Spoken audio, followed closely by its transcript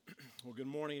Well, good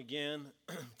morning again.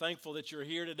 Thankful that you're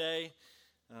here today.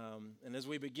 And as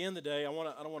we begin the day, I don't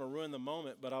want to ruin the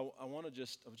moment, but I was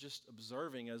just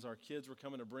observing as our kids were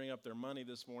coming to bring up their money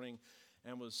this morning,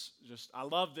 and I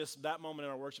love that moment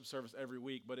in our worship service every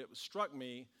week, but it struck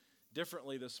me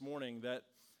differently this morning that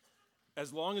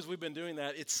as long as we've been doing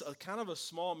that, it's kind of a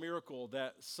small miracle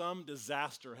that some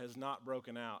disaster has not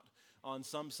broken out on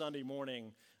some Sunday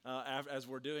morning as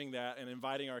we're doing that and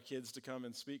inviting our kids to come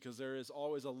and speak, because there is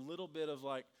always a little bit of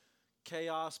like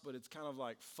chaos, but it's kind of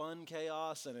like fun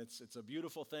chaos, and it's a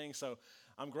beautiful thing. So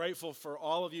I'm grateful for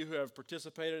all of you who have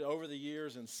participated over the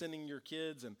years in sending your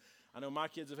kids, and I know my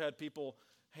kids have had people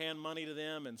hand money to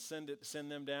them and send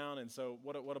them down, and so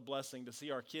what a blessing to see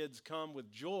our kids come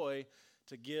with joy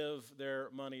to give their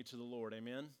money to the Lord.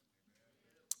 Amen?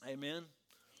 Amen?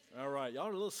 All right, y'all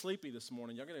are a little sleepy this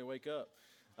morning. Y'all gonna wake up.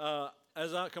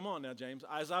 Come on now, James.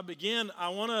 As I begin, I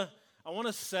want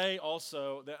to say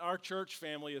also that our church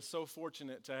family is so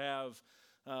fortunate to have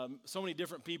so many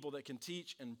different people that can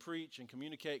teach and preach and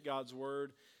communicate God's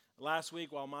word. Last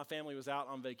week, while my family was out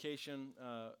on vacation,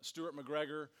 Stuart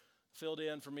McGregor filled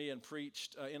in for me and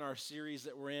preached in our series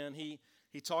that we're in. He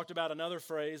talked about another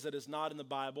phrase that is not in the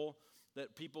Bible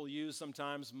that people use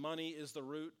sometimes. Money is the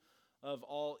root of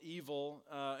all evil,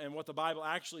 and what the Bible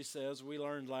actually says, we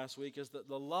learned last week, is that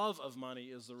the love of money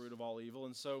is the root of all evil.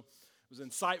 And so it was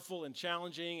insightful and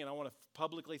challenging, and I want to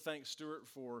publicly thank Stuart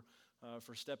for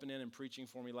stepping in and preaching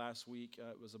for me last week.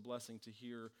 It was a blessing to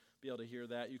be able to hear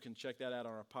that. You can check that out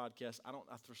on our podcast.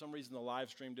 For some reason, the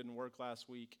live stream didn't work last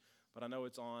week, but I know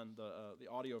it's on the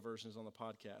audio version is on the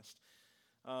podcast.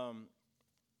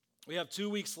 We have 2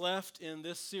 weeks left in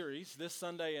this series, this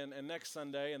Sunday and next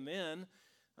Sunday, and then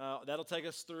that'll take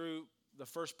us through the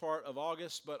first part of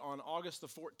August, but on August the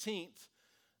 14th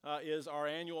is our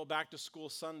annual Back to School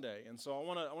Sunday. And so I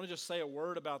want to just say a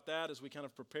word about that as we kind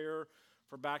of prepare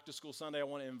for Back to School Sunday. I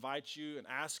want to invite you and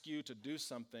ask you to do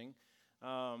something.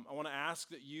 I want to ask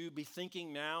that you be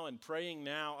thinking now and praying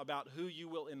now about who you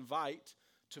will invite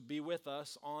to be with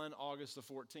us on August the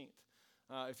 14th.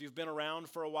 If you've been around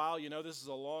for a while, you know this is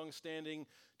a long-standing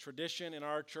tradition in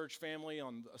our church family.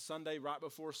 On a Sunday right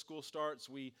before school starts,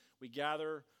 we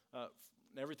gather.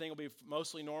 Everything will be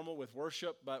mostly normal with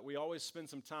worship, but we always spend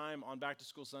some time on Back to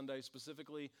School Sunday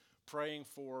specifically praying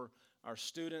for our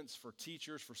students, for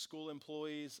teachers, for school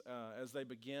employees as they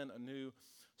begin a new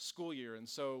school year. And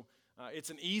so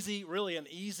it's really an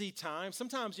easy time.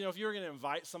 Sometimes, if you're going to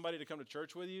invite somebody to come to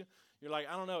church with you, you're like,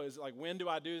 I don't know, when do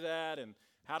I do that? And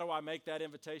how do I make that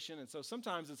invitation? And so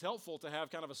sometimes it's helpful to have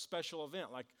kind of a special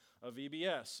event like a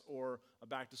VBS or a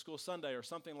Back to School Sunday or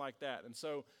something like that. And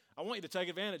so I want you to take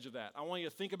advantage of that. I want you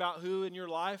to think about who in your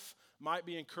life might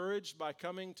be encouraged by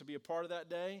coming to be a part of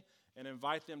that day and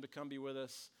invite them to come be with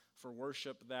us for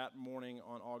worship that morning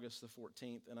on August the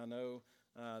 14th. And I know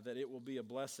that it will be a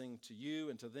blessing to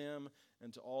you and to them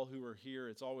and to all who are here.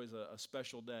 It's always a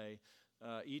special day.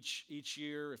 Each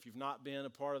year, if you've not been a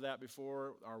part of that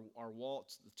before, our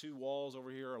walls, the two walls over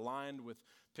here are lined with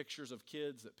pictures of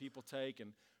kids that people take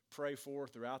and pray for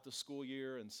throughout the school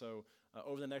year. And so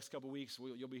over the next couple weeks,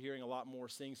 you'll be hearing a lot more,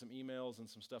 seeing some emails and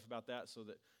some stuff about that so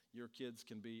that your kids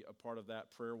can be a part of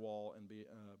that prayer wall and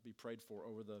be prayed for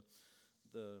over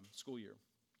the school year.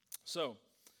 So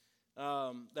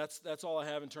that's all I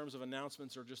have in terms of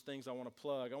announcements or just things I want to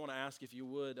plug. I want to ask if you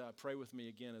would pray with me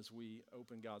again as we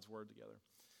open God's Word together.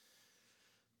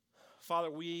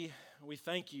 Father, we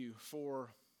thank you for,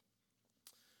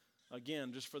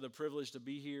 again, just for the privilege to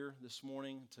be here this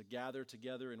morning, to gather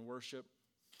together in worship.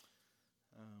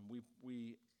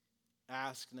 We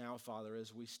ask now, Father,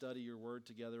 as we study your Word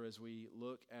together, as we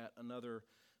look at another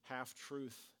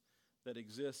half-truth that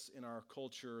exists in our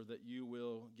culture, that you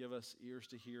will give us ears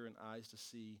to hear and eyes to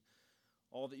see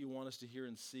all that you want us to hear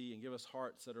and see, and give us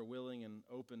hearts that are willing and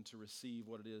open to receive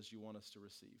what it is you want us to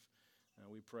receive.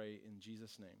 We pray in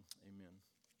Jesus' name, amen.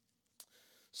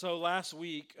 So last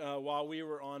week, while we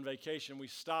were on vacation, we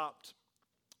stopped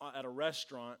at a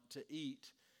restaurant to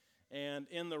eat, and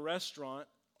in the restaurant,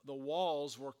 the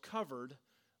walls were covered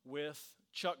with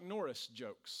Chuck Norris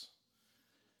jokes.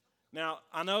 Now,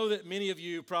 I know that many of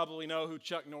you probably know who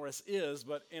Chuck Norris is,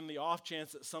 but in the off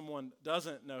chance that someone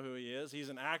doesn't know who he is, he's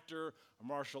an actor, a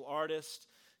martial artist.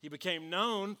 He became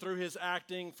known through his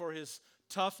acting for his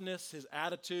toughness, his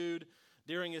attitude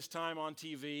during his time on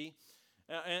TV.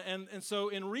 And so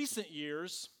in recent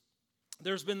years,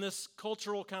 there's been this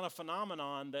cultural kind of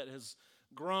phenomenon that has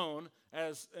grown,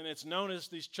 and it's known as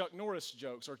these Chuck Norris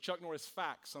jokes, or Chuck Norris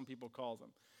facts, some people call them.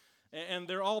 And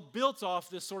they're all built off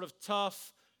this sort of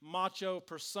tough, macho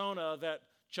persona that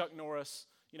Chuck Norris,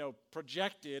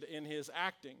 projected in his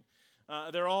acting.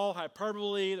 They're all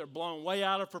hyperbole, they're blown way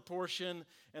out of proportion,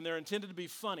 and they're intended to be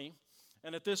funny.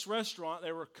 And at this restaurant,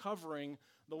 they were covering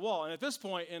the wall. And at this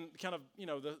point in kind of,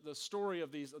 the story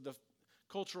of these, the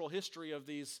cultural history of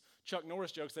these Chuck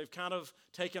Norris jokes, they've kind of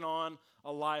taken on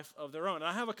a life of their own. And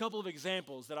I have a couple of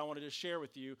examples that I wanted to share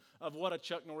with you of what a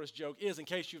Chuck Norris joke is in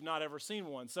case you've not ever seen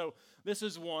one. So this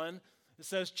is one. It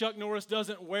says, Chuck Norris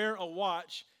doesn't wear a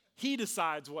watch. He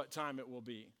decides what time it will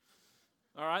be.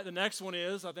 All right, the next one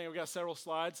is, I think I've got several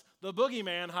slides, the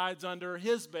boogeyman hides under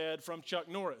his bed from Chuck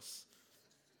Norris.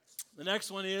 The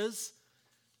next one is,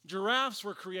 giraffes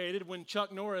were created when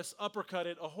Chuck Norris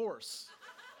uppercutted a horse.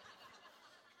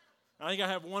 I think I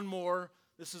have one more.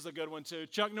 This is a good one too.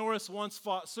 Chuck Norris once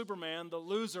fought Superman. The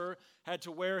loser had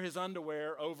to wear his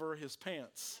underwear over his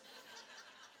pants.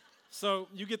 So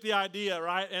you get the idea,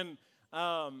 right? And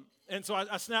so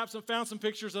I found some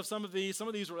pictures of some of these. Some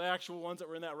of these were the actual ones that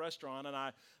were in that restaurant, and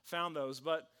I found those.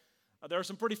 But there are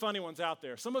some pretty funny ones out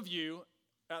there. Some of you,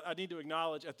 I need to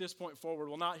acknowledge, at this point forward,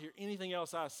 will not hear anything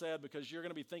else I said because you're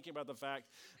going to be thinking about the fact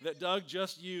that Doug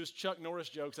just used Chuck Norris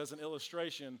jokes as an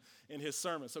illustration in his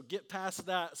sermon. So get past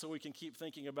that so we can keep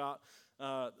thinking about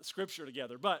Scripture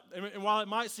together. But and while it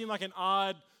might seem like an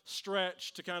odd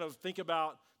stretch to kind of think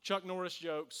about Chuck Norris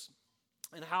jokes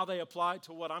and how they apply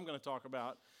to what I'm going to talk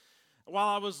about, while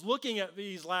I was looking at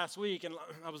these last week and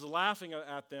I was laughing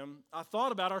at them, I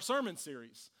thought about our sermon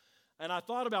series. And I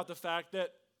thought about the fact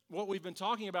that what we've been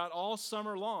talking about all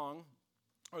summer long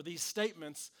are these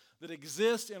statements that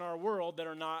exist in our world that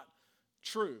are not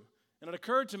true. And it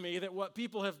occurred to me that what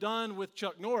people have done with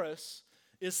Chuck Norris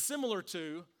is similar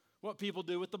to what people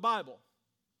do with the Bible.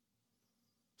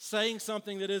 Saying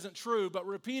something that isn't true, but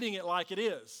repeating it like it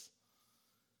is.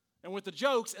 And with the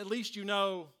jokes, at least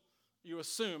you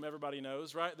assume, everybody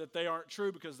knows, right, that they aren't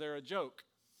true because they're a joke.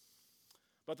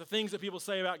 But the things that people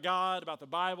say about God, about the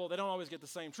Bible, they don't always get the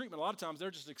same treatment. A lot of times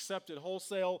they're just accepted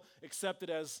wholesale,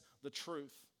 accepted as the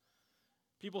truth.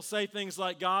 People say things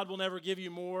like, God will never give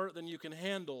you more than you can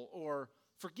handle, or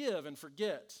forgive and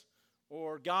forget,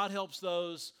 or God helps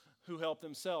those who help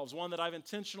themselves. One that I've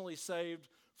intentionally saved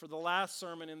for the last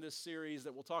sermon in this series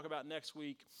that we'll talk about next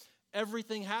week.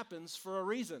 Everything happens for a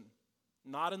reason,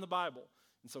 not in the Bible.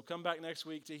 And so come back next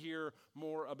week to hear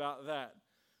more about that.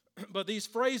 But these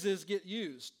phrases get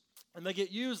used, and they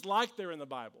get used like they're in the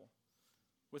Bible,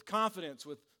 with confidence,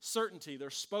 with certainty. They're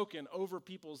spoken over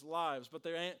people's lives, but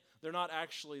they're not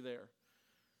actually there.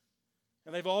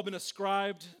 And they've all been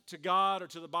ascribed to God or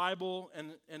to the Bible,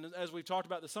 and as we've talked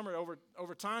about this summer,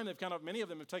 over time, many of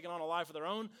them have taken on a life of their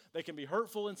own. They can be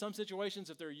hurtful in some situations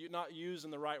if they're not used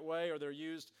in the right way or they're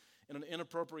used in an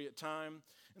inappropriate time.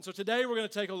 And so today we're going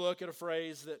to take a look at a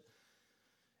phrase that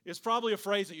is probably a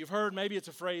phrase that you've heard. Maybe it's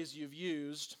a phrase you've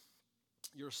used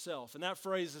yourself. And that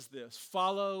phrase is this: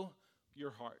 follow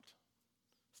your heart.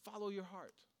 Follow your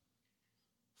heart.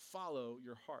 Follow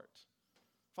your heart.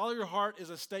 Follow your heart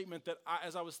is a statement that,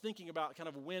 as I was thinking about kind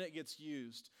of when it gets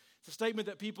used, it's a statement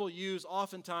that people use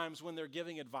oftentimes when they're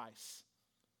giving advice.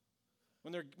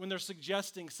 When they're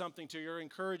suggesting something to you or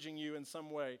encouraging you in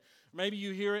some way. Maybe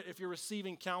you hear it if you're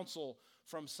receiving counsel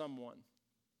from someone.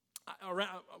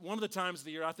 One of the times of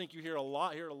the year I think you hear a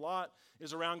lot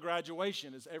is around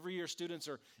graduation, as every year students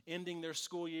are ending their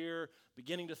school year,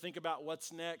 beginning to think about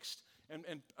what's next.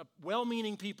 And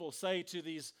well-meaning people say to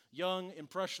these young,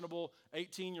 impressionable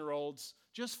 18-year-olds,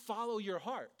 just follow your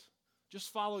heart.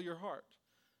 Just follow your heart.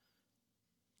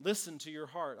 Listen to your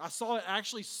heart. I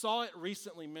actually saw it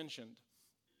recently mentioned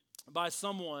by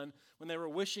someone when they were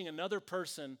wishing another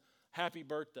person happy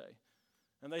birthday.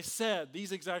 And they said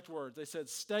these exact words. They said,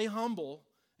 stay humble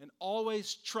and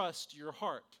always trust your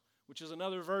heart, which is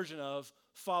another version of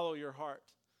follow your heart.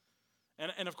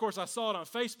 And of course, I saw it on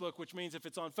Facebook, which means if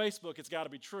it's on Facebook, it's got to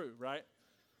be true, right?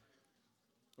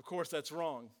 Of course, that's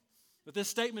wrong. But this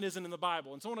statement isn't in the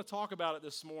Bible, and so I want to talk about it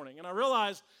this morning. And I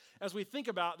realize as we think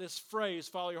about this phrase,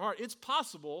 follow your heart, it's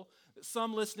possible that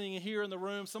some listening here in the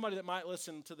room, somebody that might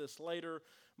listen to this later,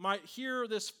 might hear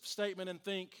this statement and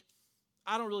think,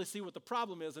 I don't really see what the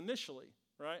problem is initially,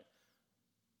 right?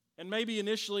 And maybe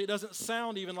initially it doesn't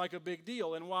sound even like a big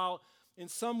deal. And while in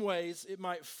some ways it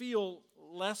might feel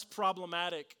less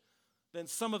problematic than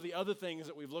some of the other things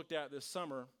that we've looked at this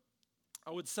summer,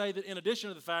 I would say that in addition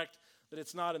to the fact that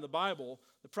it's not in the Bible,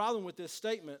 the problem with this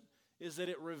statement is that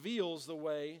it reveals the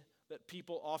way that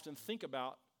people often think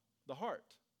about the heart.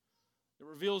 It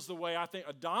reveals the way, I think,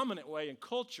 a dominant way in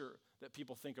culture that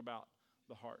people think about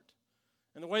the heart.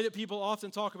 And the way that people often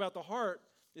talk about the heart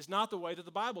is not the way that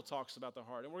the Bible talks about the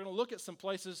heart. And we're going to look at some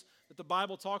places that the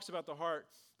Bible talks about the heart.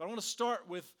 But I want to start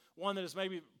with one that is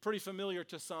maybe pretty familiar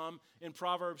to some in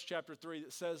Proverbs chapter 3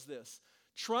 that says this: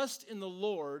 "Trust in the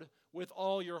Lord with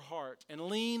all your heart, and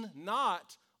lean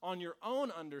not on your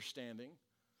own understanding.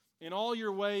 In all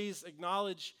your ways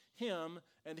acknowledge Him,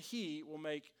 and He will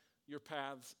make your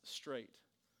paths straight."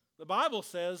 The Bible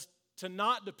says to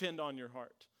not depend on your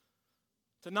heart,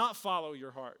 to not follow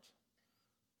your heart,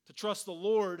 to trust the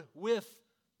Lord with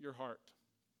your heart.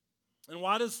 And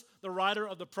why does the writer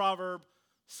of the proverb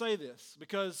say this?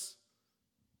 Because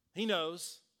he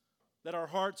knows that our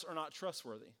hearts are not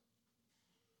trustworthy,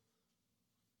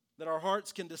 that our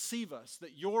hearts can deceive us,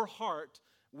 that your heart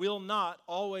will not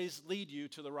always lead you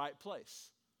to the right place.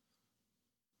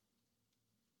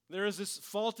 There is this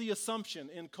faulty assumption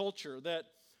in culture that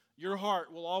your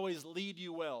heart will always lead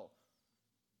you well.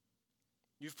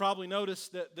 You've probably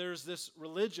noticed that there's this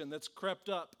religion that's crept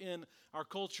up in our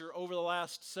culture over the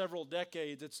last several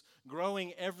decades. It's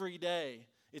growing every day.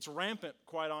 It's rampant,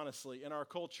 quite honestly, in our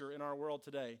culture, in our world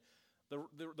today.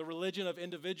 The religion of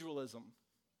individualism.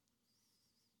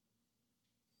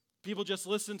 People just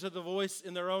listen to the voice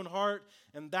in their own heart,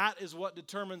 and that is what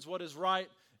determines what is right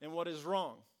and what is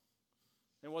wrong.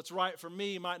 And what's right for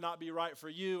me might not be right for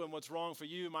you, and what's wrong for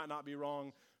you might not be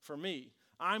wrong for me.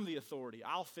 I'm the authority.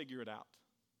 I'll figure it out.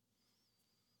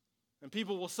 And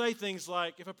people will say things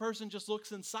like, if a person just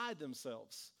looks inside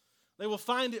themselves, they will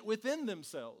find it within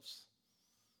themselves,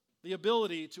 the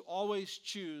ability to always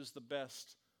choose the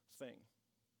best thing.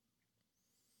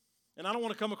 And I don't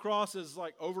want to come across as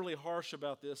like overly harsh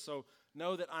about this, so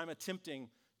know that I'm attempting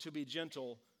to be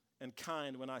gentle and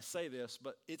kind when I say this,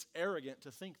 but it's arrogant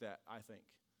to think that, I think.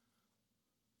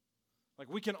 Like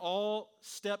we can all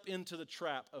step into the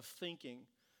trap of thinking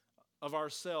of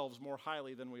ourselves more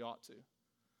highly than we ought to.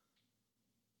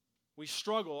 We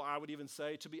struggle, I would even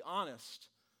say, to be honest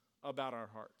about our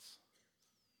hearts.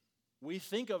 We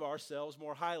think of ourselves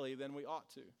more highly than we ought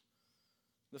to.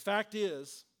 The fact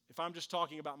is, if I'm just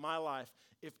talking about my life,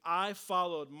 if I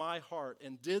followed my heart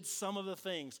and did some of the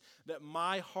things that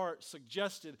my heart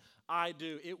suggested I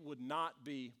do, it would not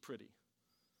be pretty.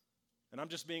 And I'm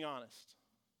just being honest.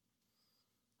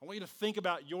 I want you to think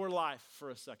about your life for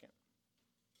a second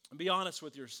and be honest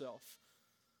with yourself.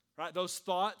 Right? Those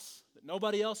thoughts that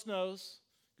nobody else knows,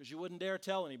 because you wouldn't dare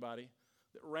tell anybody,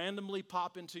 that randomly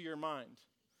pop into your mind.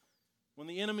 When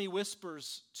the enemy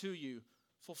whispers to you,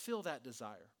 fulfill that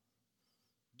desire.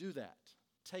 Do that.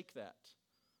 Take that.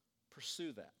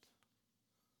 Pursue that.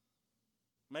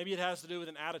 Maybe it has to do with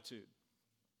an attitude.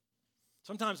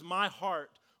 Sometimes my heart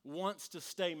wants to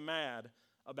stay mad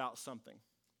about something.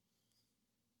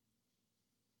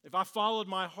 If I followed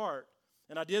my heart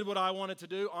and I did what I wanted to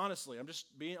do, honestly, I'm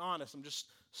just being honest. I'm just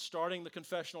starting the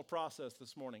confessional process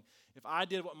this morning. If I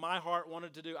did what my heart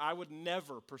wanted to do, I would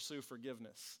never pursue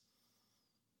forgiveness.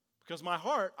 Because my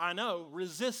heart, I know,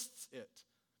 resists it.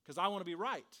 Because I want to be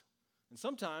right. And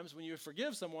sometimes when you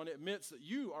forgive someone, it admits that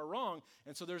you are wrong.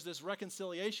 And so there's this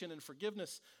reconciliation and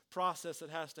forgiveness process that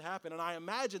has to happen. And I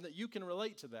imagine that you can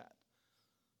relate to that.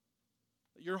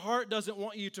 Your heart doesn't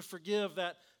want you to forgive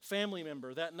that family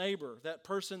member, that neighbor, that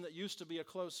person that used to be a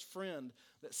close friend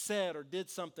that said or did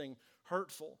something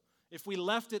hurtful. If we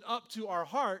left it up to our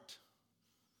heart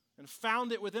and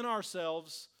found it within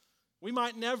ourselves, we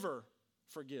might never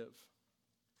forgive.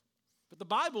 But the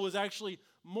Bible is actually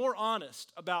more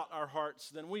honest about our hearts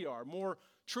than we are, more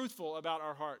truthful about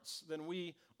our hearts than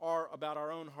we are about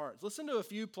our own hearts. Listen to a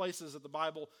few places that the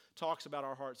Bible talks about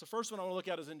our hearts. The first one I want to look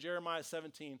at is in Jeremiah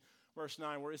 17, verse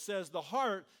 9, where it says, "The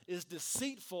heart is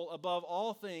deceitful above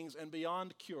all things and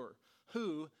beyond cure.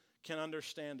 Who can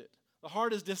understand it?" The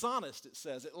heart is dishonest, it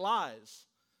says. It lies.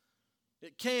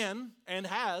 It can and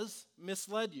has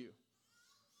misled you.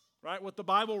 Right? What the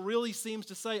Bible really seems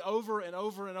to say over and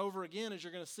over and over again, as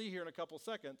you're going to see here in a couple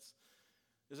seconds,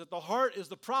 is that the heart is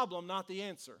the problem, not the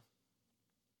answer.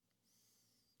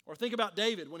 Or think about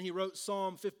David when he wrote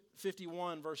Psalm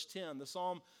 51, verse 10. The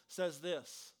psalm says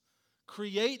this: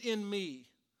 "Create in me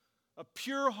a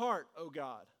pure heart, O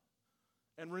God,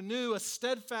 and renew a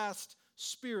steadfast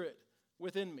spirit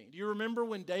within me." Do you remember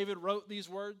when David wrote these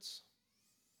words?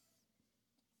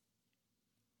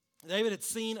 David had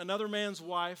seen another man's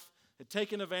wife, had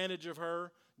taken advantage of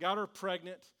her, got her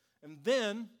pregnant, and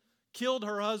then killed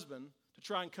her husband to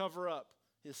try and cover up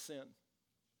his sin.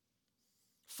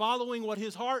 Following what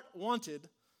his heart wanted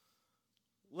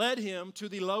led him to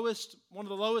one of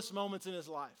the lowest moments in his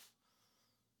life.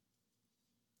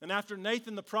 And after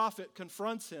Nathan the prophet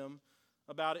confronts him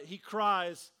about it, he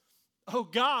cries, "Oh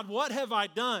God, what have I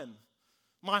done?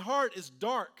 My heart is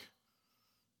dark.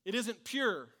 It isn't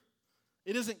pure.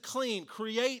 It isn't clean.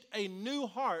 Create a new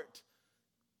heart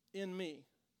in me.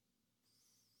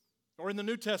 Or in the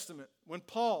New Testament, when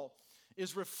Paul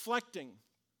is reflecting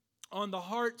on the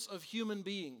hearts of human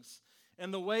beings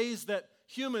and the ways that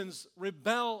humans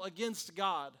rebel against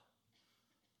God,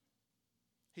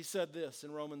 he said this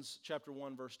in Romans chapter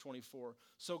 1, verse 24.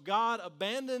 So God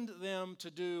abandoned them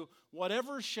to do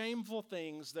whatever shameful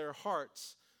things their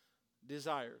hearts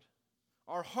desired.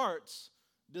 Our hearts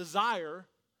desire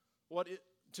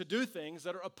to do things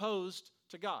that are opposed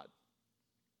to God.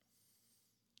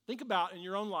 Think about in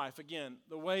your own life, again,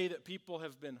 the way that people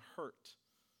have been hurt.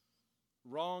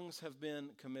 Wrongs have been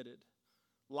committed.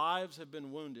 Lives have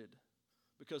been wounded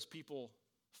because people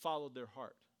followed their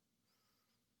heart.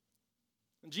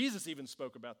 And Jesus even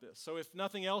spoke about this. So if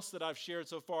nothing else that I've shared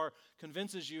so far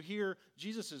convinces you, hear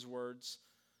Jesus' words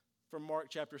from Mark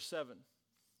chapter 7.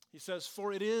 He says,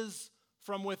 "For it is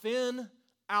from within,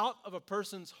 out of a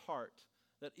person's heart,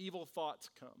 that evil thoughts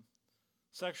come.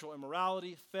 Sexual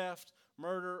immorality, theft,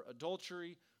 murder,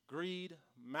 adultery, greed,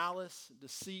 malice,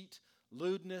 deceit,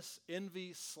 lewdness,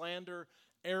 envy, slander,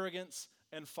 arrogance,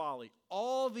 and folly.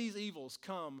 All these evils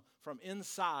come from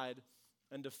inside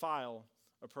and defile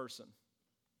a person."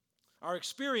 Our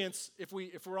experience, if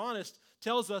we're honest,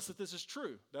 tells us that this is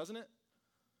true, doesn't it?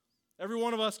 Every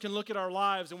one of us can look at our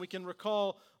lives and we can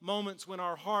recall moments when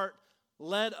our heart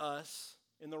led us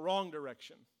in the wrong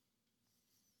direction.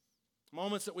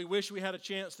 Moments that we wish we had a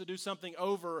chance to do something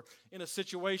over in a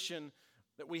situation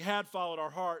that we had followed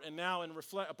our heart, and now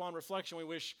upon reflection we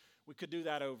wish we could do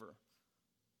that over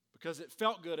because it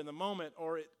felt good in the moment,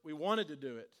 or we wanted to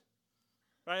do it.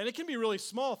 Right? And it can be really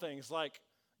small things like,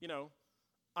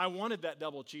 I wanted that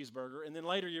double cheeseburger, and then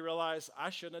later you realize, I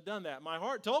shouldn't have done that. My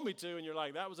heart told me to, and you're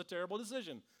like, that was a terrible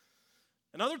decision.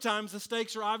 And other times, the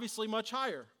stakes are obviously much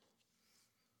higher.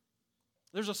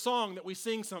 There's a song that we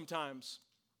sing sometimes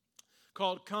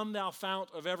called "Come Thou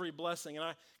Fount of Every Blessing," and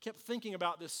I kept thinking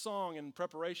about this song in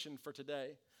preparation for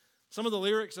today. Some of the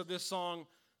lyrics of this song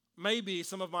may be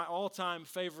some of my all-time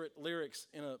favorite lyrics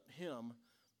in a hymn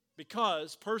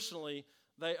because, personally,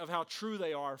 of how true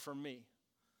they are for me.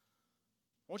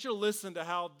 I want you to listen to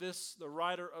how the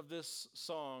writer of this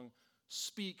song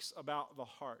speaks about the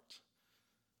heart.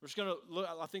 We're just going to look,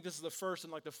 I think this is the first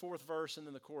and the fourth verse and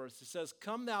then the chorus. It says,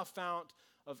 "Come thou fount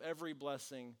of every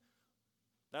blessing,"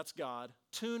 that's God,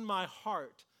 "tune my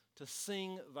heart to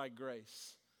sing thy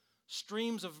grace.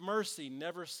 Streams of mercy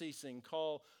never ceasing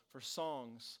call for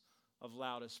songs of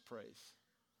loudest praise.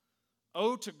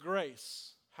 Oh, to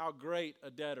grace, how great a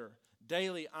debtor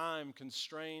daily I'm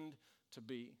constrained to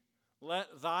be.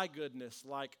 Let thy goodness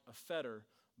like a fetter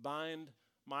bind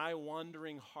my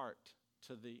wandering heart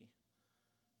to thee.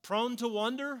 Prone to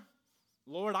wonder,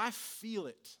 Lord, I feel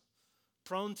it.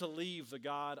 Prone to leave the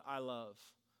God I love.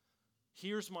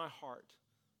 Here's my heart,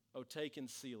 oh take and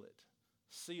seal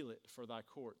it for thy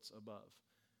courts above.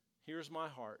 Here's my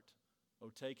heart, oh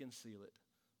take and seal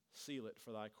it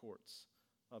for thy courts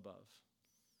above."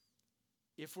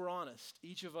 If we're honest,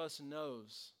 each of us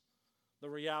knows the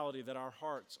reality that our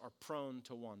hearts are prone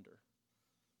to wander,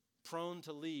 prone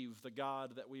to leave the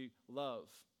God that we love.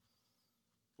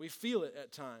 We feel it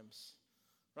at times,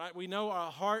 right? We know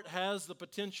our heart has the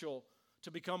potential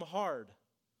to become hard,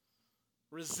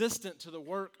 resistant to the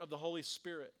work of the Holy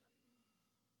Spirit.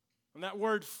 And that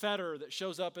word fetter that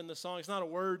shows up in the song, it's not a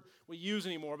word we use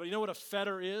anymore, but you know what a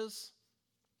fetter is?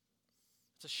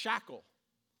 It's a shackle.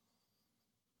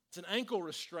 It's an ankle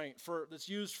restraint that's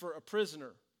used for a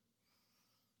prisoner.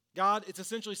 God, it's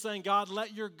essentially saying, God,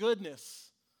 let your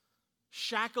goodness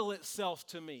shackle itself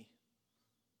to me.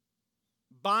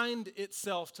 Bind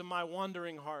itself to my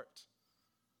wandering heart.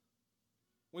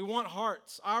 We want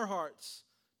our hearts,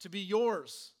 to be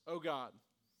yours, O God,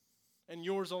 and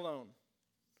yours alone.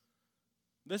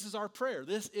 This is our prayer.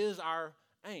 This is our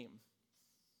aim.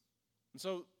 And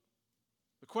so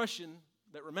the question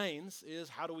that remains is,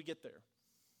 how do we get there?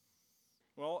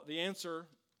 Well, the answer,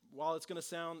 while it's going to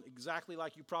sound exactly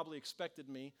like you probably expected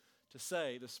me to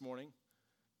say this morning,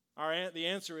 the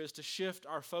answer is to shift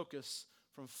our focus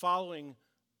from following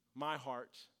my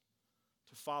heart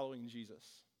to following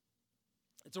Jesus.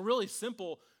 It's a really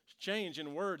simple change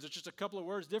in words. It's just a couple of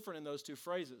words different in those two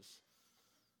phrases.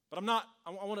 But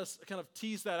I want to kind of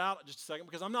tease that out just a second,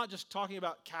 because I'm not just talking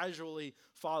about casually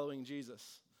following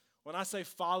Jesus. When I say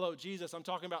follow Jesus, I'm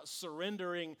talking about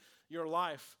surrendering your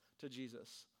life to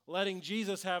Jesus, letting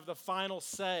Jesus have the final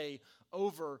say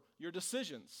over your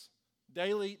decisions,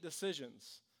 daily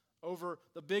decisions, over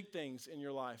the big things in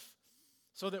your life.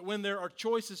 So that when there are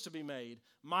choices to be made,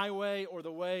 my way or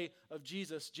the way of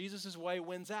Jesus, Jesus' way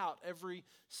wins out every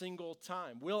single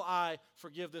time. Will I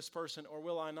forgive this person or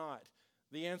will I not?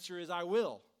 The answer is I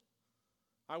will.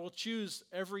 I will choose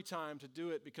every time to do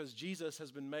it because Jesus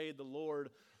has been made the Lord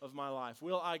of my life.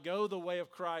 Will I go the way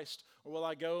of Christ or will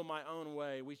I go my own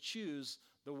way? We choose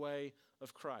the way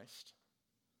of Christ.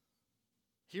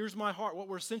 Here's my heart. What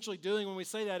we're essentially doing when we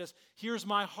say that is, here's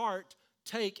my heart,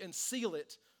 take and seal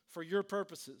it for your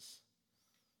purposes.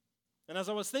 And as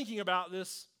I was thinking about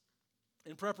this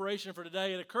in preparation for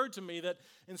today, it occurred to me that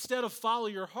instead of follow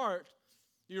your heart,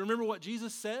 do you remember what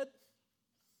Jesus said?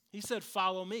 He said,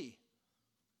 follow me.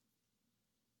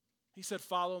 He said,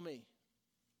 follow me.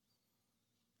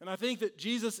 And I think that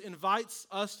Jesus invites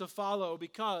us to follow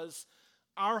because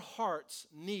our hearts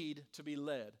need to be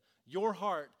led. Your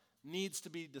heart needs to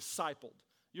be discipled.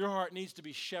 Your heart needs to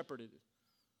be shepherded.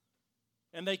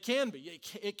 And they can be.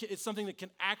 It's something that can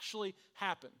actually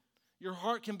happen. Your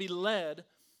heart can be led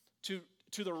to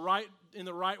the right in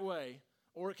the right way,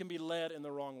 or it can be led in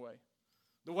the wrong way.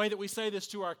 The way that we say this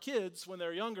to our kids when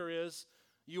they're younger is,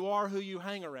 you are who you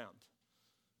hang around.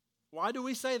 Why do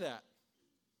we say that?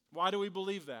 Why do we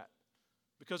believe that?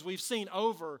 Because we've seen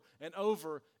over and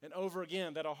over and over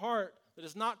again that a heart that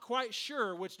is not quite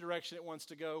sure which direction it wants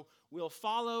to go will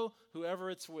follow whoever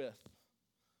it's with.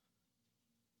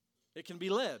 It can be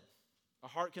led. A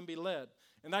heart can be led.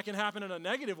 And that can happen in a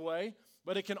negative way,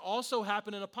 but it can also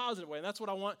happen in a positive way. And that's what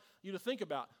I want you to think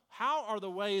about. How are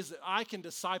the ways that I can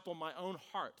disciple my own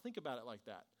heart? Think about it like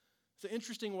that. It's an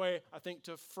interesting way, I think,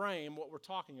 to frame what we're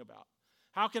talking about.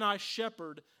 How can I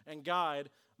shepherd and guide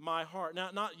my heart?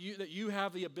 Now, not you, that you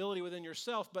have the ability within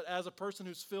yourself, but as a person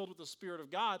who's filled with the Spirit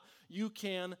of God, you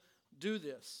can do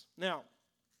this. Now,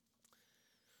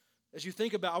 as you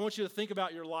think about, I want you to think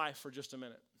about your life for just a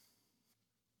minute.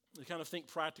 To kind of think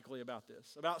practically about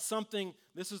this, about something.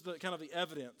 This is the kind of the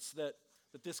evidence that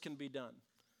this can be done.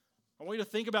 I want you to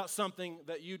think about something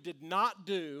that you did not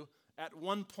do at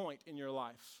one point in your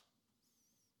life,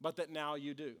 but that now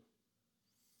you do.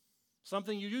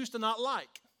 Something you used to not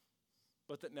like,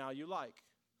 but that now you like.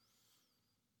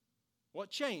 What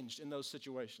changed in those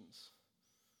situations?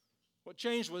 What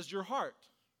changed was your heart.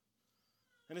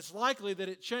 And it's likely that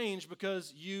it changed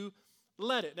because you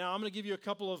let it. Now, I'm going to give you a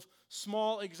couple of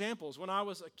small examples. When I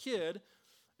was a kid,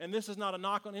 and this is not a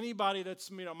knock on anybody that's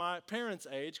my parents'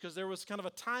 age, because there was kind of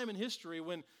a time in history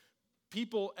when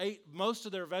people ate most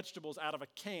of their vegetables out of a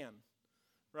can,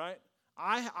 right?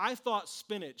 I thought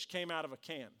spinach came out of a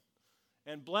can.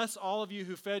 And bless all of you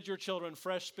who fed your children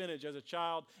fresh spinach as a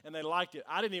child, and they liked it.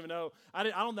 I didn't even know. I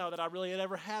don't know that I really had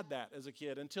ever had that as a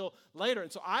kid until later.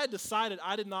 And so I decided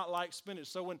I did not like spinach.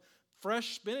 So when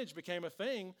fresh spinach became a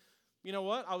thing, you know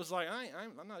what? I was like,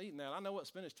 I'm not eating that. I know what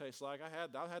spinach tastes like.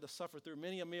 I had to suffer through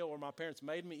many a meal where my parents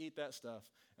made me eat that stuff.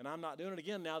 And I'm not doing it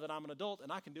again now that I'm an adult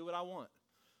and I can do what I want.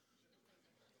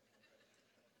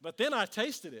 But then I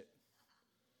tasted it.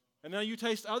 And now you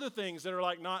taste other things that are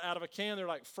like not out of a can. They're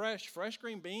like fresh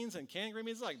green beans and canned green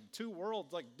beans. It's like two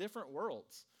worlds, like different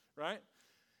worlds, right?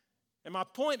 And my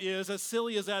point is, as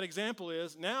silly as that example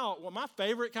is, now my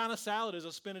favorite kind of salad is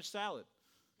a spinach salad.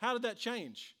 How did that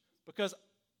change? Because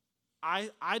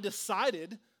I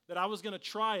decided that I was going to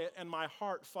try it and my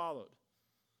heart followed.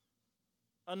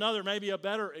 Another, maybe a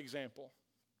better example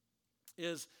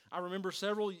is I remember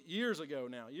several years ago,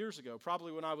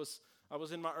 probably when I was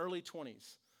in my early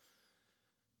 20s.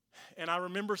 And I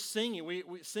remember singing, we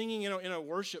singing in a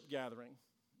worship gathering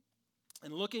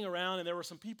and looking around, and there were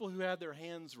some people who had their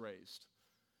hands raised.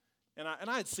 And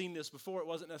I had seen this before. It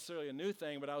wasn't necessarily a new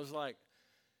thing, but I was like,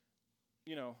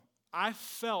 I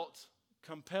felt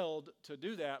compelled to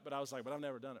do that, but I was like, but I've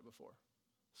never done it before.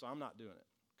 So I'm not doing it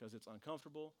because it's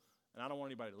uncomfortable, and I don't want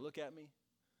anybody to look at me.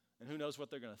 And who knows what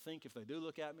they're going to think if they do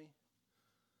look at me.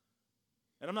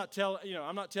 And I'm not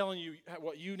telling you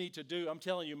what you need to do. I'm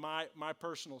telling you my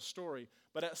personal story.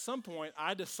 But at some point,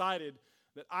 I decided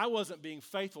that I wasn't being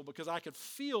faithful because I could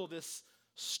feel this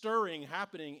stirring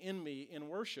happening in me in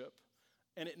worship,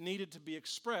 and it needed to be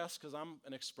expressed because I'm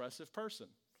an expressive person.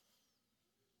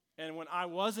 And when I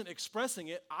wasn't expressing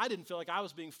it, I didn't feel like I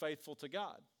was being faithful to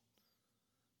God.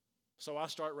 So I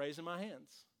started raising my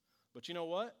hands. But you know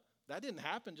what? That didn't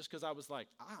happen just because I was like,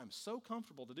 I'm so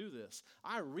comfortable to do this.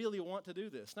 I really want to do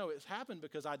this. No, it happened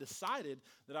because I decided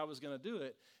that I was going to do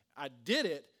it. I did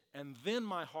it, and then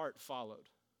my heart followed.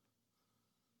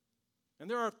 And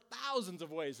there are thousands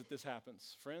of ways that this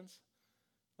happens, friends.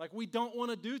 Like, we don't want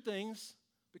to do things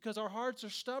because our hearts are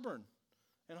stubborn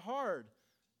and hard,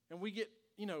 and we get,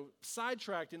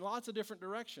 sidetracked in lots of different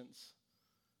directions.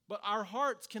 But our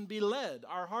hearts can be led.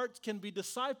 Our hearts can be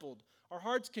discipled. our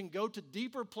hearts can go to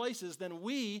deeper places than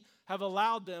we have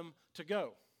allowed them to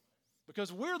go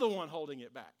because we're the one holding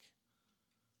it back.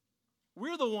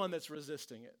 We're the one that's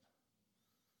resisting it.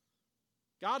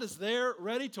 God is there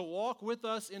ready to walk with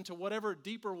us into whatever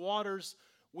deeper waters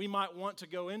we might want to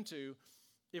go into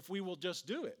if we will just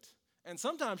do it. And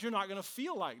sometimes you're not going to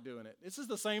feel like doing it. This is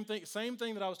the same thing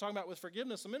that I was talking about with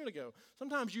forgiveness a minute ago.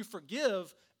 Sometimes you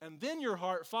forgive and then your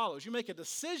heart follows. You make a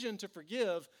decision to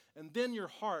forgive and then your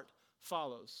heart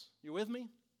follows. You with me?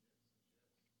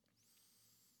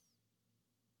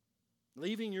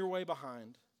 Leaving your way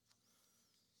behind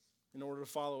in order to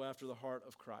follow after the heart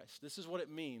of Christ. This is what it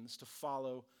means to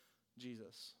follow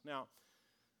Jesus. Now,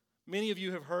 many of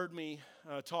you have heard me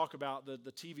talk about the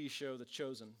TV show, The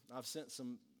Chosen. I've sent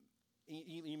some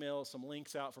emails, some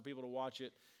links out for people to watch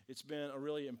it. It's been a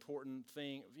really important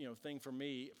thing for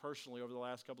me personally over the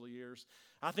last couple of years.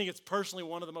 I think it's personally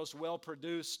one of the most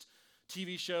well-produced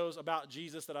TV shows about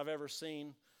Jesus that I've ever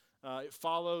seen. It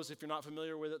follows, if you're not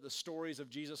familiar with it, the stories of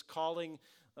Jesus calling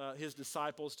his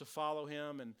disciples to follow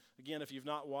him. And again, if you've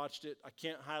not watched it,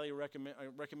 I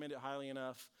recommend it highly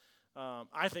enough.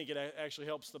 I think it actually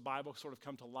helps the Bible sort of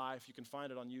come to life. You can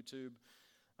find it on YouTube.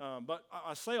 But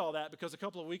I say all that because a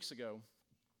couple of weeks ago,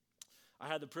 I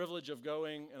had the privilege of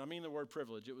going, and I mean the word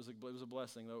privilege, it was a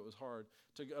blessing, though it was hard,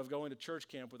 of going to church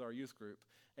camp with our youth group.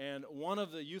 And one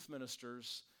of the youth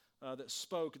ministers that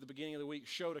spoke at the beginning of the week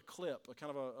showed a clip, a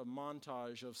kind of a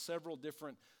montage of several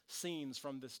different scenes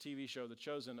from this TV show, The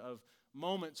Chosen, of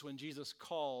moments when Jesus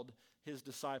called his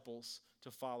disciples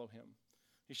to follow him.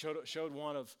 He showed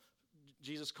one of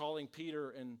Jesus calling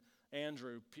Peter and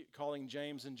Andrew, calling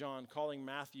James and John, calling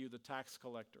Matthew the tax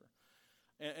collector.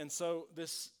 And so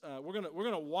this we're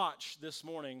gonna watch this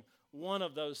morning one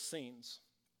of those scenes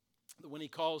when he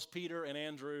calls Peter and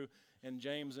Andrew and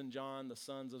James and John, the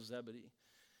sons of Zebedee.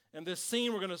 And this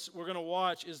scene we're gonna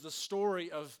watch is the story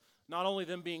of not only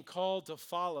them being called to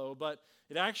follow, but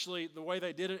it actually, the way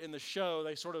they did it in the show,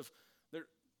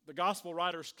 the gospel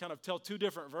writers kind of tell two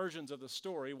different versions of the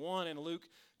story, one in Luke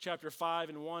chapter 5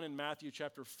 and one in Matthew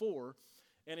chapter 4.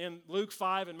 And in Luke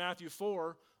 5 and Matthew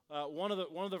 4, one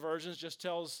of the versions just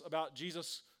tells about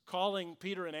Jesus calling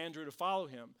Peter and Andrew to follow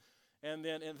him. And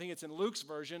then I think it's in Luke's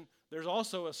version, there's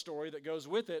also a story that goes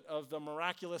with it of the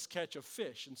miraculous catch of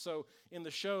fish. And so in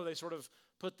the show, they sort of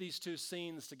put these two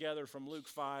scenes together from Luke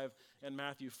 5 and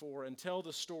Matthew 4 and tell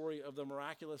the story of the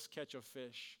miraculous catch of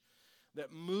fish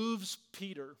that moves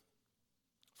Peter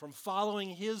from following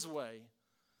his way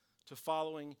to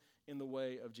following in the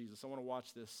way of Jesus. I want to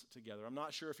watch this together. I'm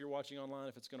not sure if you're watching online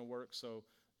if it's going to work, so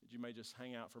you may just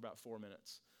hang out for about 4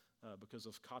 minutes because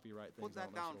of copyright things. Put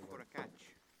that down for a catch.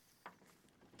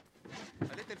 A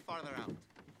little farther out.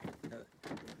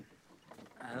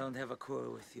 I don't have a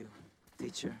quarrel with you,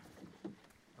 teacher.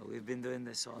 We've been doing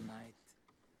this all night.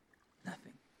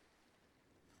 Nothing.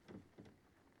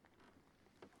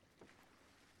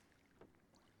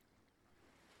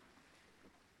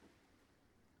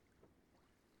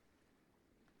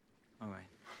 All right.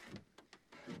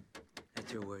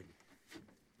 That's your word.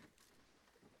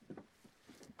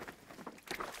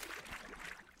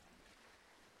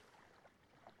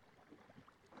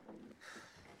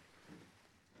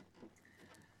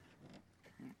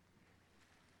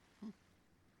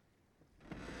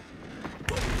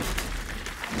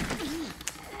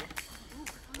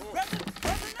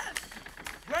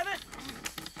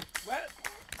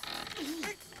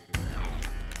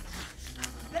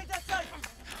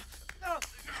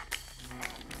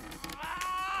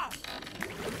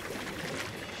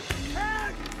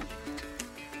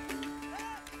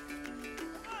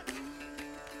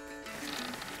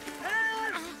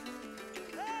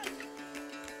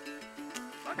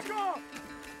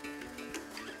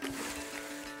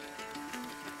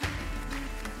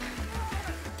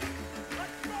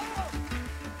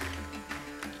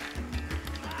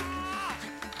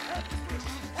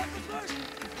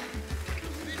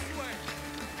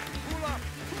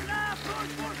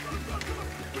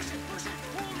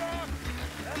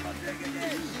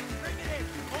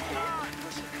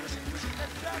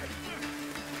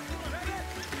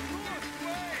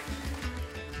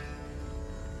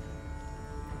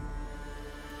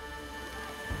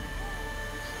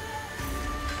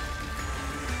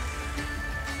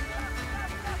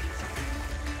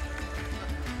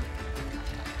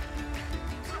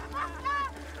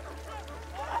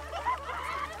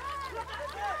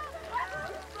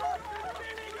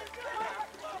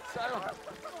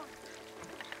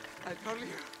 I told you.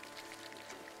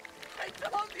 I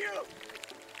told you.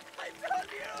 I told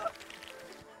you.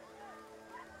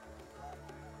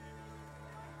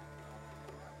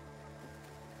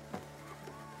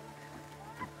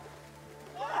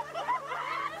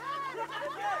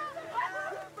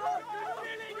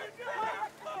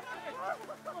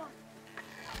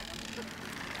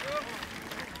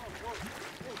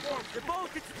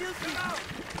 Get out!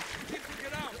 You need to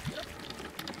get out!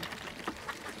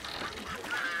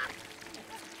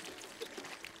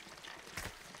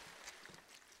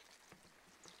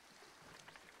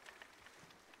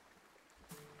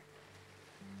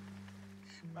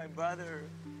 My brother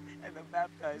and the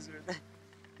baptizer.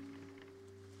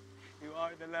 You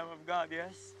are the Lamb of God,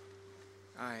 yes?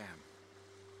 I am.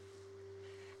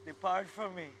 Depart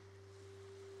from me.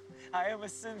 I am a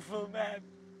sinful man.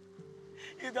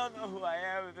 You don't know who I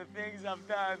am and the things I've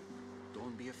done.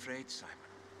 Don't be afraid, Simon.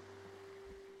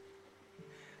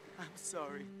 I'm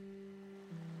sorry.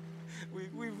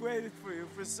 We've waited for you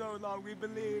for so long, we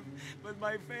believe. But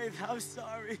my faith, I'm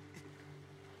sorry.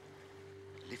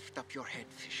 Lift up your head,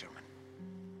 fisherman.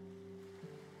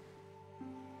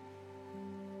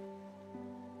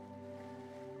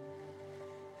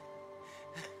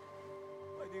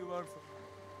 What do you want from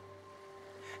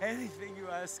me? Anything you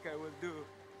ask, I will do.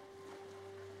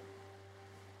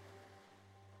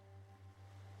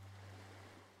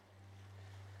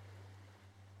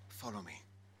 Follow me.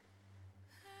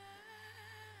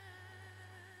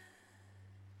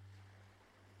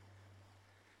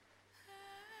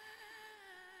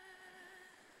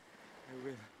 I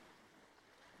will.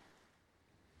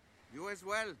 You as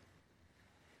well.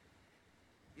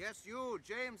 Yes, you,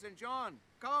 James and John.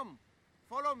 Come,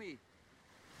 follow me.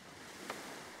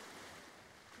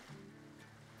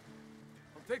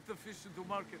 I'll take the fish into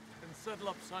market and settle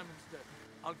up Simon's debt.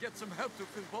 I'll get some help to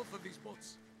fill both of these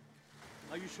boats.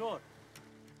 Are you sure?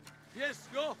 Yes,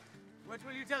 go! What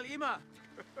will you tell Ima?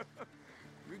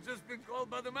 We've just been called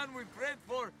by the man we prayed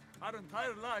for our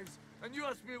entire lives. And you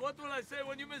ask me, what will I say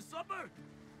when you miss supper?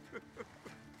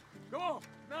 Go,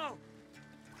 now!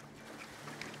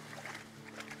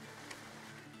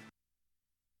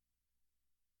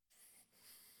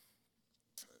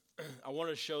 I want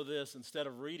to show this instead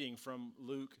of reading from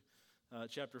Luke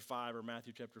chapter 5 or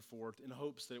Matthew chapter 4 in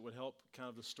hopes that it would help kind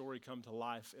of the story come to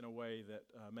life in a way that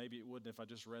maybe it wouldn't if I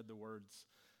just read the words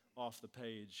off the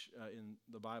page in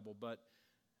the Bible. But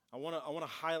I want to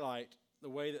highlight the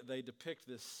way that they depict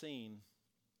this scene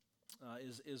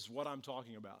is what I'm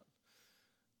talking about.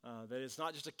 That it's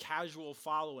not just a casual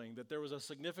following, that there was a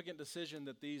significant decision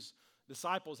that these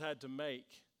disciples had to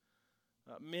make.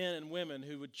 Men and women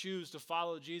who would choose to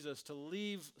follow Jesus, to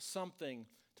leave something,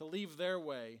 to leave their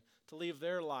way, to leave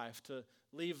their life, to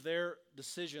leave their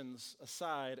decisions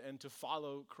aside and to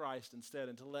follow Christ instead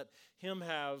and to let Him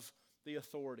have the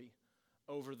authority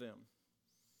over them.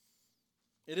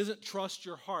 It isn't trust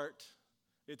your heart,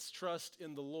 it's trust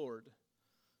in the Lord.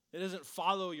 It isn't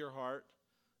follow your heart,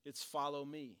 it's follow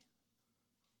me.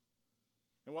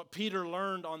 And what Peter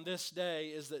learned on this day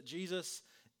is that Jesus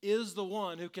is the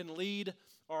one who can lead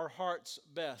our hearts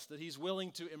best, that He's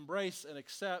willing to embrace and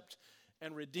accept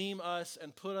and redeem us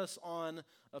and put us on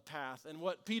a path. And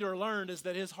what Peter learned is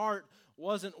that his heart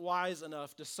wasn't wise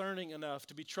enough, discerning enough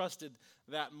to be trusted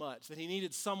that much, that he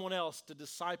needed someone else to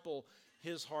disciple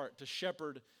his heart, to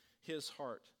shepherd his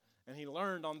heart. And he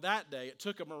learned on that day, it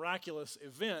took a miraculous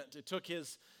event. It took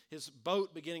his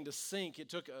boat beginning to sink. It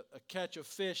took a catch of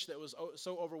fish that was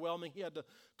so overwhelming, he had to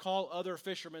call other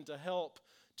fishermen to help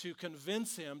to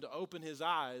convince him to open his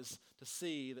eyes to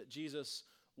see that Jesus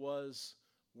was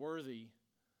worthy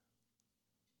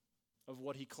of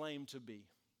what he claimed to be.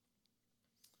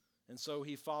 And so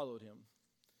he followed him.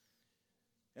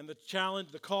 And the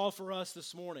challenge, the call for us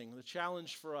this morning, the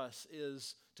challenge for us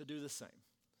is to do the same.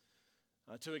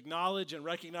 To acknowledge and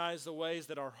recognize the ways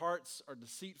that our hearts are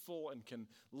deceitful and can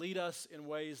lead us in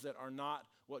ways that are not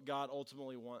what God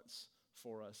ultimately wants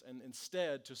for us. And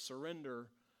instead to surrender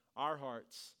our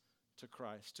hearts to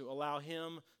Christ, to allow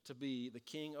Him to be the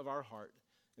King of our heart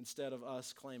instead of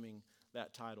us claiming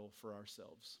that title for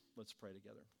ourselves. Let's pray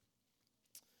together.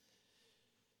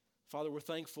 Father, we're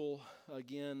thankful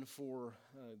again for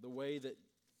the way that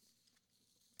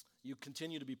you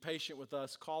continue to be patient with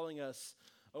us, calling us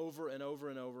over and over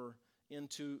and over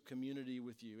into community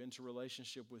with you, into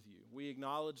relationship with you. We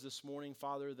acknowledge this morning,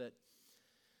 Father,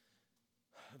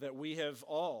 that we have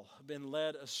all been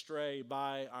led astray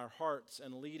by our hearts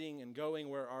and leading and going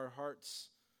where our hearts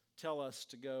tell us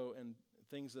to go and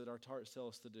things that our hearts tell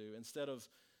us to do, instead of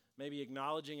maybe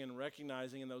acknowledging and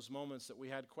recognizing in those moments that we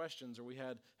had questions or we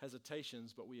had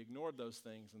hesitations, but we ignored those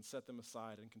things and set them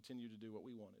aside and continued to do what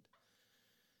we wanted.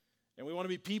 And we want to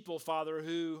be people, Father,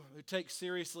 who take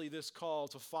seriously this call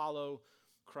to follow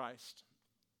Christ,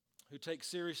 who take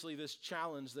seriously this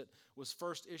challenge that was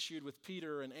first issued with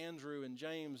Peter and Andrew and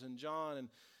James and John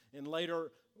and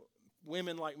later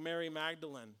women like Mary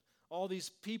Magdalene, all these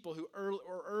people who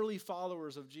are early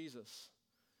followers of Jesus,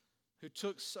 who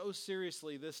took so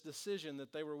seriously this decision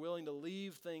that they were willing to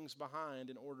leave things behind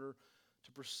in order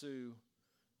to pursue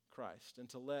Christ and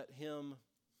to let Him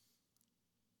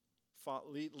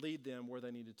lead them where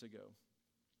they needed to go.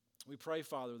 We pray,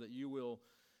 Father, that you will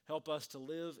help us to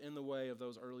live in the way of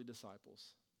those early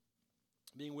disciples,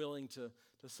 being willing to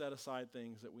set aside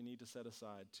things that we need to set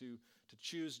aside, to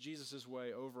choose Jesus'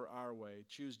 way over our way,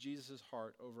 choose Jesus'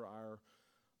 heart over our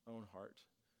own heart.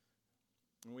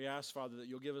 And we ask, Father, that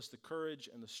you'll give us the courage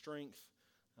and the strength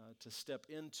to step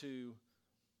into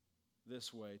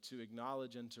this way, to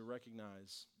acknowledge and to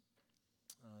recognize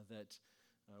that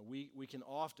we can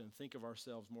often think of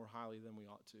ourselves more highly than we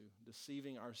ought to,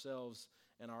 deceiving ourselves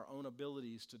and our own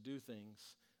abilities to do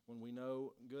things when we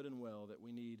know good and well that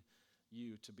we need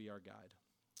you to be our guide.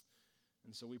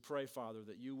 And so we pray, Father,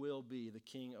 that you will be the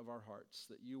King of our hearts,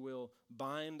 that you will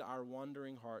bind our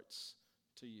wandering hearts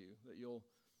to you, that you'll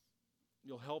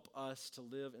help us to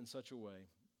live in such a way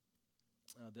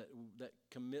that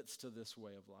commits to this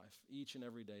way of life, each and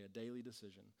every day, a daily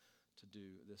decision to do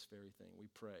this very thing. We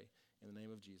pray in the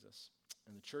name of Jesus.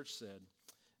 And the church said,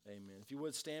 amen. If you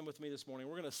would stand with me this morning,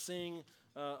 we're going to sing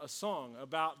a song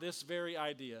about this very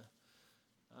idea,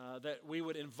 that we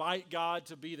would invite God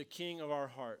to be the King of our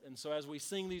heart. And so as we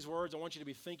sing these words, I want you to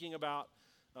be thinking about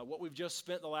what we've just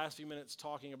spent the last few minutes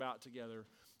talking about together,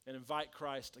 and invite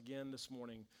Christ again this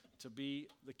morning to be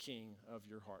the King of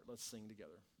your heart. Let's sing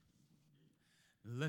together.